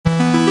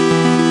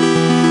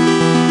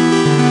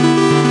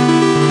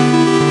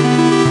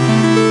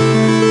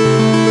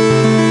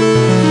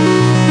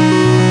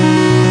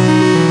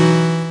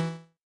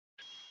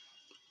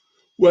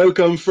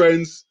Welcome,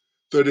 friends,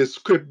 to the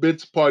Script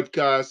Bits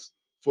podcast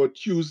for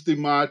Tuesday,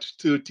 March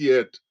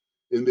 30th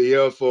in the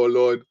year of our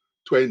Lord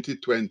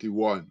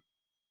 2021.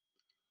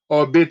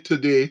 Our bit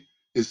today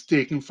is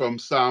taken from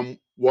Psalm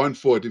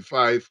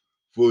 145,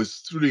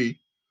 verse 3,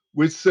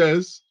 which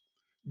says,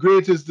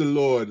 "Great is the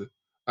Lord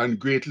and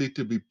greatly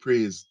to be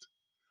praised,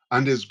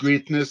 and his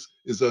greatness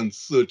is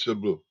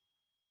unsearchable."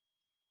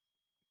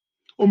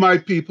 Oh, my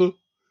people,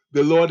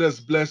 the Lord has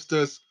blessed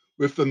us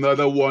with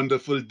another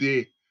wonderful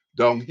day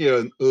down here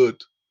on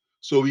earth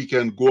so we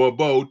can go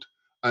about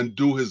and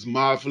do his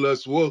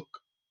marvelous work.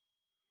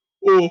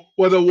 Oh,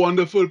 what a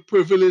wonderful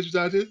privilege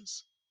that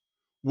is,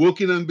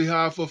 working on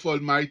behalf of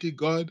Almighty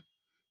God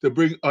to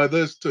bring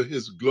others to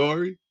his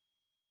glory.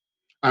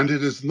 And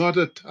it is not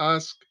a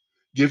task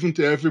given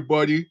to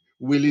everybody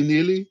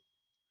willy-nilly.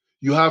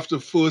 You have to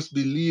first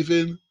believe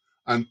in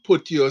and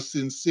put your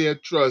sincere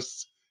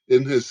trust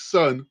in his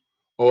Son,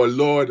 our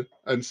Lord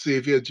and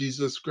Savior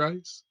Jesus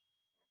Christ.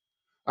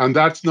 And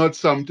that's not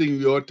something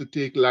we ought to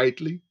take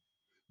lightly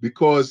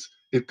because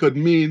it could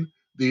mean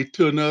the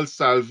eternal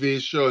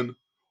salvation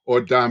or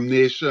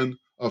damnation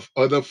of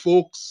other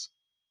folks.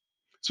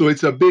 So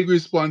it's a big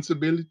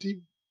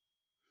responsibility.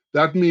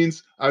 That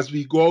means as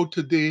we go out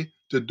today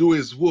to do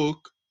his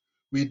work,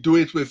 we do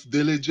it with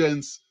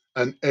diligence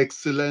and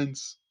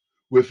excellence,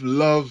 with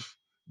love,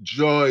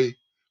 joy,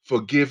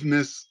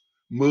 forgiveness,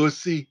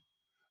 mercy,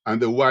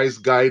 and the wise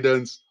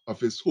guidance of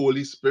his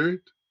Holy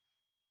Spirit.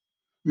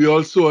 We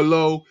also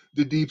allow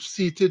the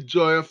deep-seated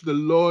joy of the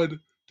Lord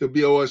to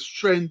be our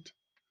strength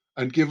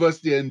and give us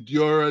the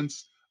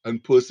endurance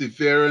and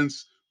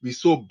perseverance we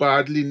so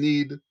badly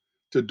need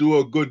to do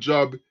a good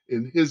job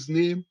in his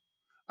name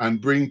and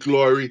bring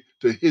glory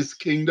to his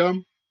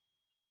kingdom.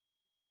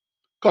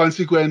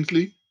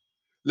 Consequently,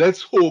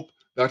 let's hope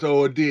that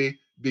our day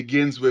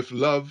begins with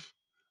love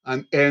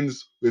and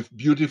ends with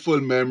beautiful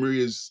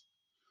memories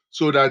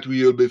so that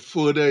we will be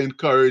further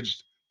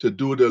encouraged to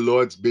do the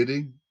Lord's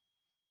bidding.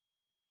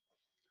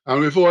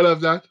 And with all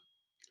of that,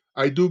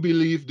 I do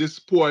believe this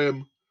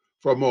poem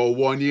from our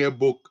one-year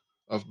book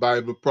of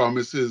Bible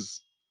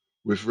promises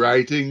with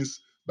writings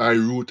by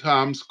Ruth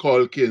Harms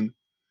Colkin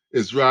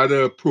is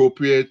rather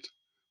appropriate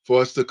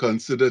for us to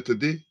consider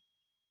today.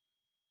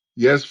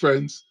 Yes,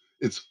 friends,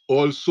 it's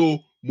also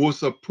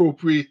most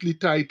appropriately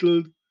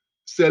titled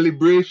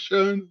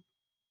Celebration.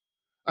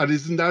 And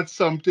isn't that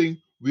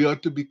something we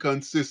ought to be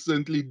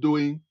consistently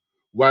doing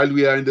while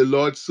we are in the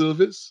Lord's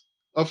service?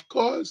 Of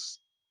course,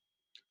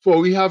 for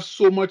we have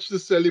so much to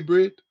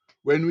celebrate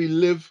when we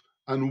live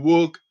and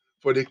work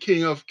for the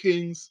King of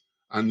Kings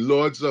and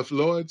Lords of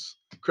Lords,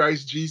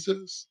 Christ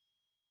Jesus.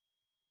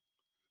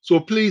 So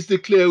please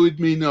declare with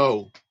me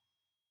now,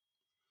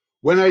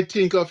 when I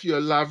think of your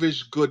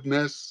lavish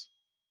goodness,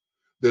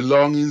 the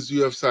longings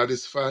you have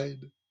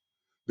satisfied,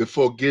 the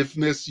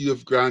forgiveness you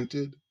have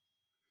granted,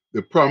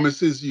 the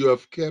promises you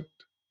have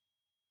kept.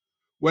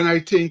 When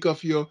I think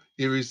of your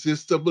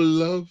irresistible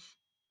love,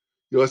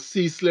 your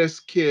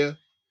ceaseless care,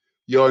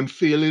 your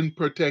unfailing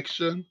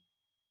protection.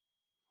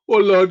 Oh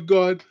Lord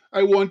God,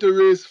 I want to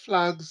raise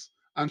flags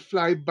and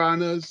fly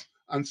banners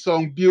and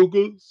sound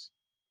bugles.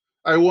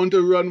 I want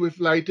to run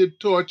with lighted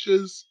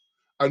torches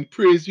and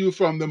praise you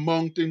from the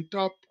mountain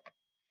top.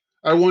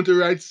 I want to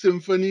write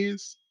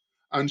symphonies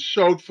and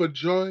shout for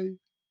joy.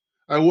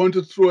 I want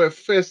to throw a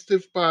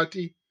festive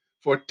party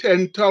for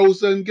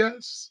 10,000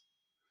 guests.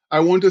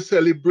 I want to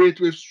celebrate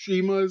with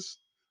streamers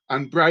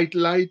and bright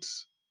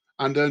lights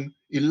and an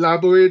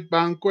elaborate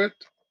banquet.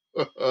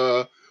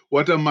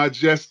 What a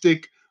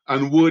majestic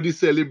and worthy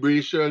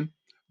celebration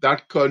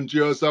that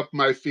conjures up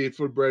my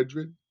faithful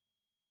brethren.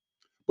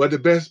 But the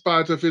best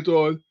part of it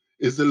all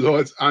is the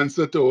Lord's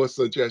answer to our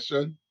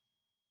suggestion.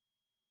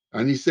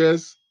 And he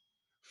says,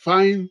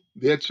 "Fine,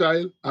 dear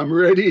child, I'm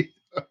ready."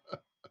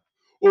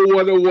 Oh,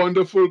 what a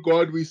wonderful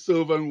God we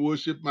serve and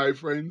worship, my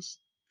friends.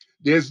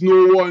 There's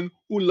no one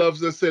who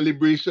loves a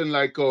celebration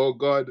like our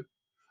God,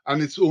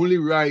 and it's only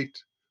right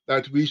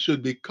that we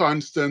should be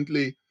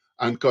constantly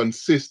and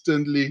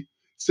consistently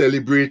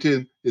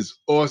celebrating his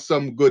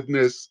awesome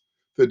goodness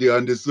to the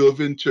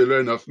undeserving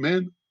children of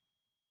men.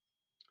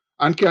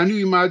 And can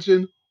you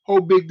imagine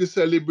how big the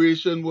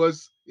celebration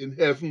was in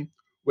heaven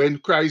when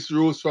Christ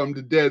rose from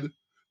the dead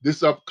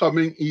this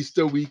upcoming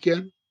Easter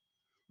weekend,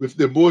 with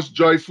the most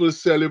joyful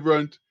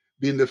celebrant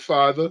being the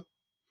Father,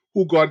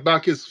 who got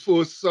back his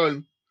first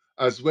son,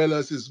 as well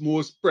as his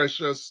most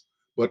precious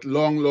but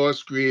long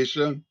lost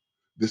creation,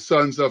 the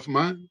sons of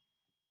man.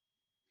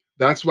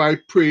 That's why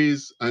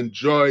praise and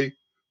joy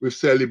with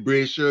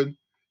celebration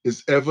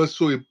is ever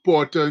so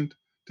important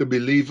to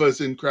believers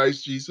in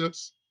Christ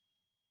Jesus.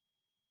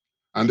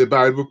 And the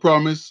Bible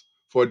promise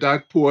for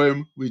that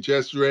poem we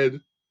just read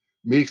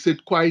makes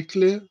it quite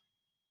clear.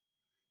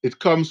 It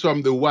comes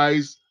from the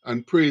wise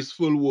and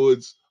praiseful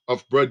words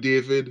of Brother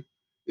David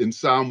in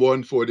Psalm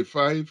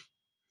 145.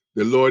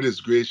 The Lord is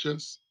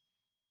gracious.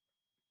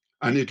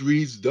 And it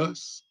reads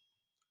thus: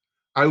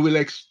 I will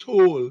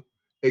extol,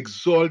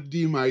 exalt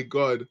thee, my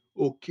God,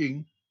 O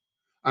King,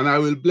 and I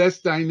will bless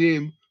thy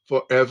name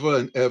forever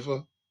and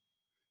ever.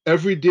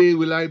 Every day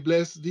will I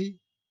bless thee,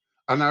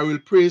 and I will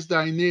praise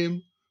thy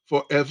name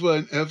forever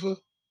and ever.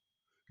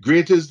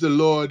 Great is the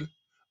Lord,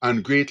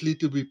 and greatly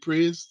to be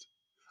praised,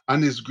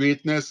 and his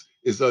greatness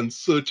is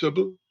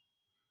unsearchable.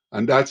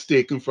 And that's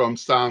taken from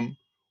Psalm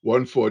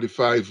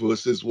 145,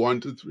 verses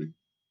 1 to 3.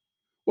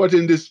 What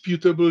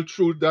indisputable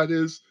truth that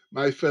is,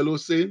 my fellow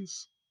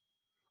saints.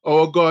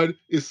 Our God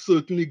is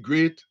certainly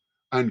great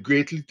and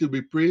greatly to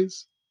be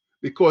praised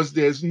because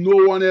there's no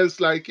one else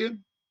like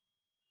him.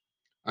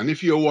 And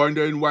if you're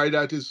wondering why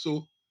that is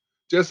so,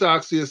 just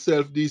ask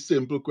yourself these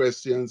simple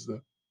questions.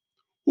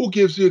 Who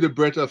gives you the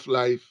breath of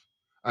life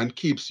and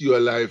keeps you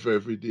alive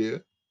every day?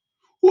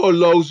 Who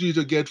allows you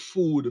to get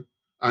food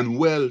and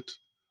wealth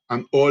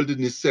and all the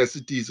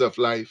necessities of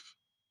life,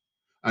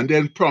 and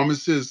then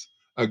promises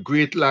a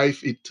great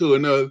life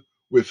eternal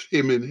with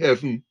him in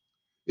heaven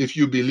if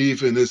you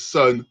believe in his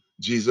son,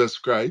 Jesus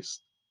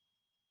Christ?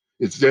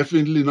 It's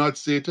definitely not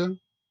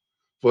Satan,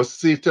 for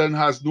Satan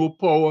has no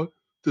power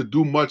to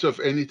do much of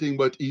anything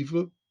but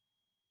evil,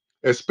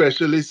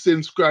 especially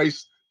since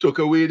Christ took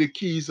away the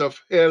keys of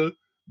hell,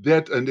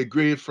 death, and the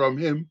grave from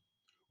him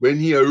when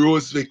he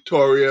arose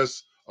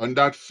victorious on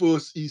that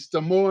first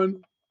Easter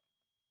morn.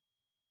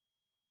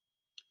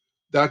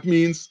 That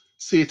means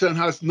Satan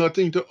has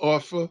nothing to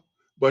offer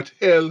but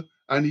hell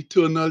and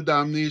eternal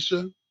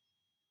damnation.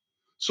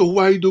 So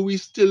why do we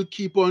still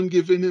keep on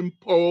giving him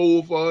power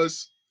over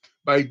us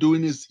by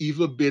doing his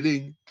evil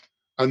bidding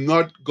and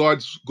not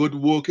God's good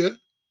worker?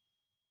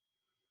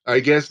 I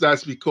guess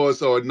that's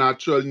because our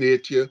natural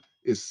nature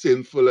is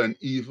sinful and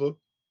evil,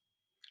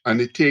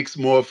 and it takes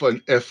more of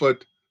an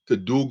effort to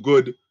do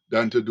good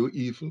than to do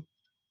evil.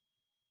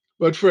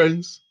 But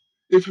friends,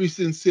 if we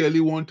sincerely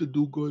want to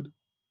do good,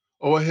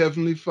 our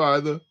Heavenly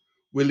Father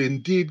will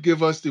indeed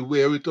give us the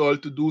wherewithal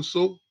to do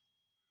so.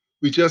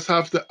 We just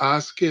have to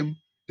ask him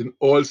in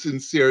all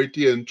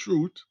sincerity and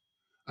truth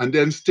and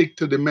then stick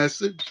to the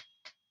message.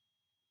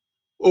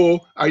 Oh,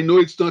 I know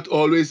it's not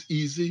always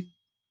easy,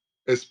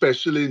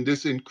 especially in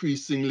this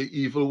increasingly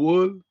evil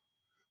world.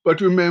 But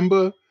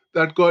remember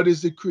that God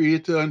is the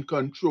creator and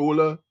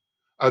controller,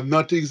 and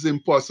nothing is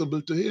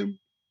impossible to him.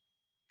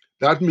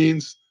 That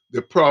means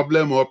the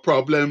problem or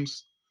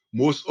problems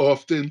most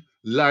often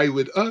lie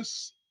with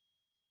us.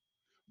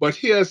 But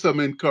here are some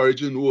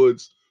encouraging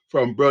words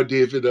from Brother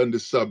David on the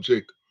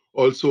subject,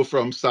 also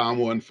from Psalm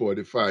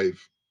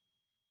 145.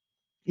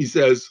 He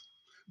says,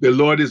 "The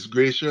Lord is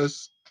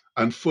gracious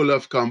and full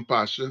of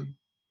compassion,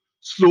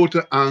 slow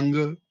to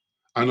anger,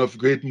 and of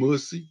great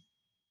mercy.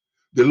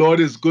 The Lord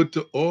is good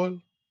to all,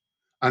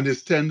 and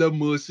his tender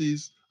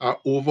mercies are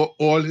over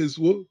all his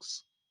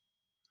works.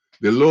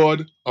 The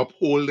Lord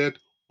upholdeth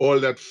all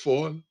that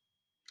fall,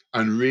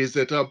 and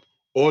raiseth up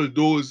all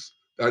those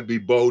that be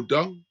bowed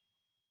down.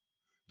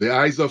 The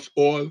eyes of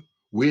all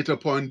wait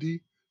upon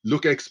thee,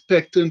 look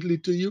expectantly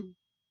to you,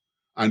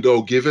 and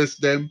thou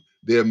givest them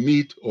their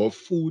meat or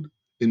food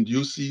in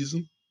due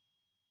season.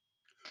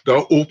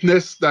 Thou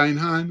openest thine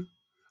hand,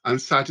 and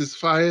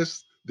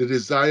satisfiest the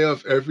desire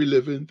of every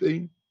living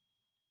thing.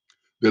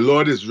 The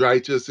Lord is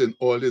righteous in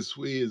all his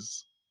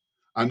ways,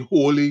 and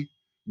holy,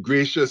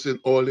 gracious in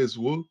all his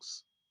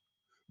works.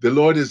 The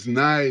Lord is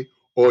nigh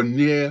or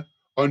near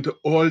unto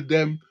all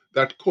them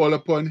that call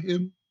upon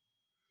him,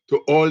 to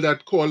all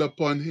that call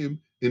upon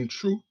him in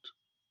truth.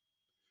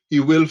 He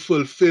will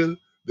fulfill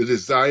the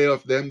desire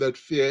of them that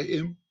fear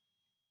him.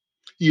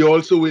 He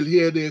also will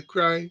hear their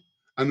cry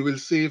and will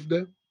save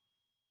them.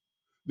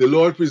 The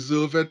Lord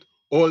preserveth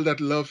all that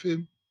love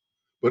him,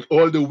 but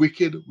all the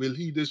wicked will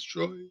he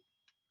destroy."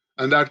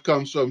 And that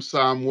comes from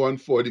Psalm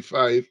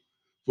 145,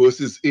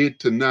 verses 8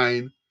 to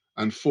 9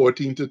 and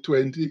 14 to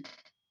 20.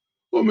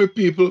 Oh, my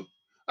people,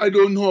 I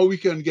don't know how we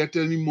can get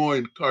any more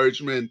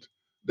encouragement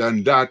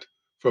than that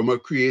from a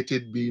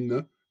created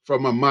being,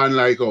 from a man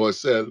like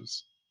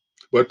ourselves.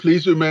 But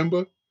please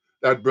remember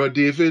that Brother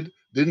David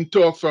didn't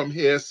talk from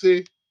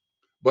hearsay,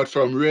 but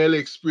from real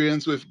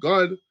experience with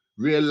God,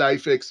 real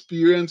life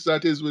experience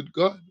that is with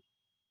God.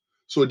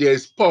 So there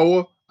is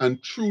power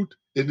and truth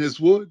in his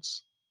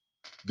words.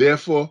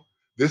 Therefore,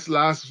 this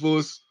last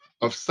verse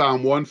of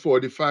Psalm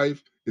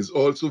 145 is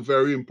also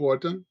very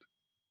important.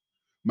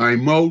 "My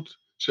mouth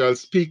shall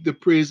speak the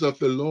praise of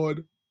the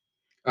Lord,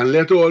 and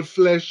let all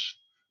flesh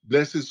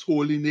bless his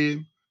holy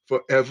name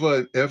forever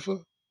and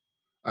ever."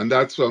 And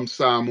that's from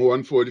Psalm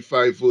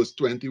 145, verse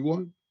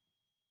 21.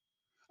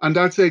 And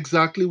that's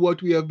exactly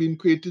what we have been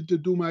created to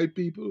do, my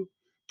people.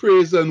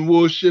 Praise and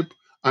worship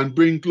and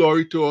bring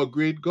glory to our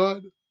great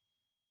God.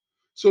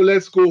 So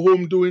let's go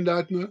home doing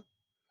that now,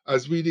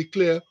 as we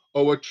declare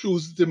our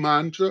Tuesday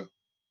mantra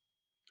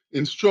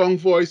in strong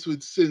voice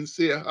with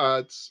sincere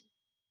hearts.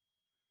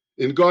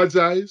 In God's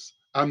eyes,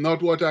 I'm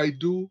not what I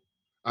do,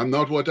 I'm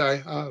not what I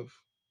have,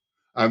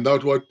 I'm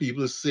not what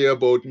people say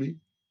about me.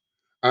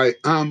 I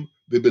am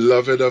the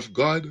beloved of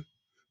God.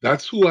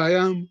 That's who I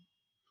am.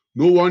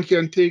 No one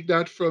can take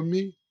that from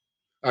me.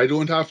 I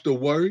don't have to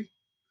worry.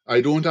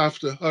 I don't have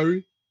to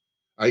hurry.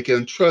 I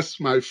can trust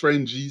my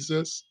friend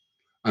Jesus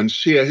and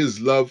share his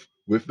love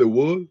with the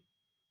world.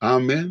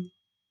 Amen.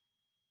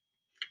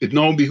 It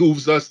now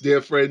behooves us,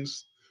 dear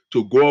friends,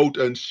 to go out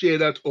and share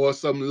that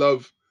awesome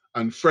love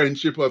and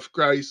friendship of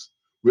Christ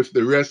with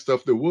the rest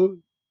of the world.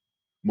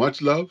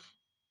 Much love.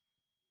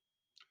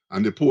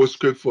 And the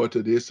postscript for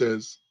today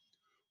says,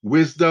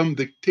 wisdom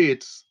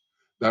dictates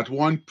that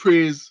one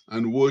praise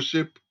and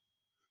worship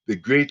the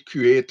great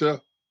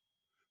creator,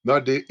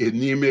 not the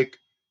anemic,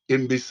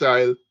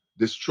 imbecile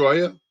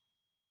destroyer.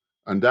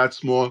 And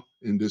that's more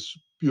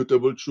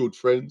indisputable truth,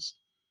 friends.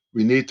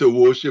 We need to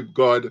worship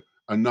God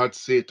and not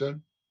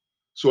Satan.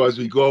 So as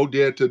we go out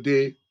there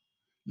today,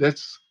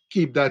 let's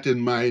keep that in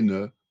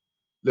mind.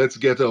 Let's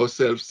get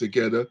ourselves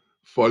together,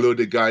 follow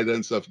the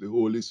guidance of the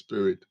Holy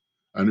Spirit,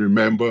 and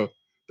remember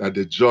that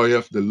the joy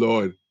of the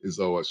Lord is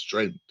our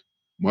strength.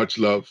 Much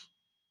love.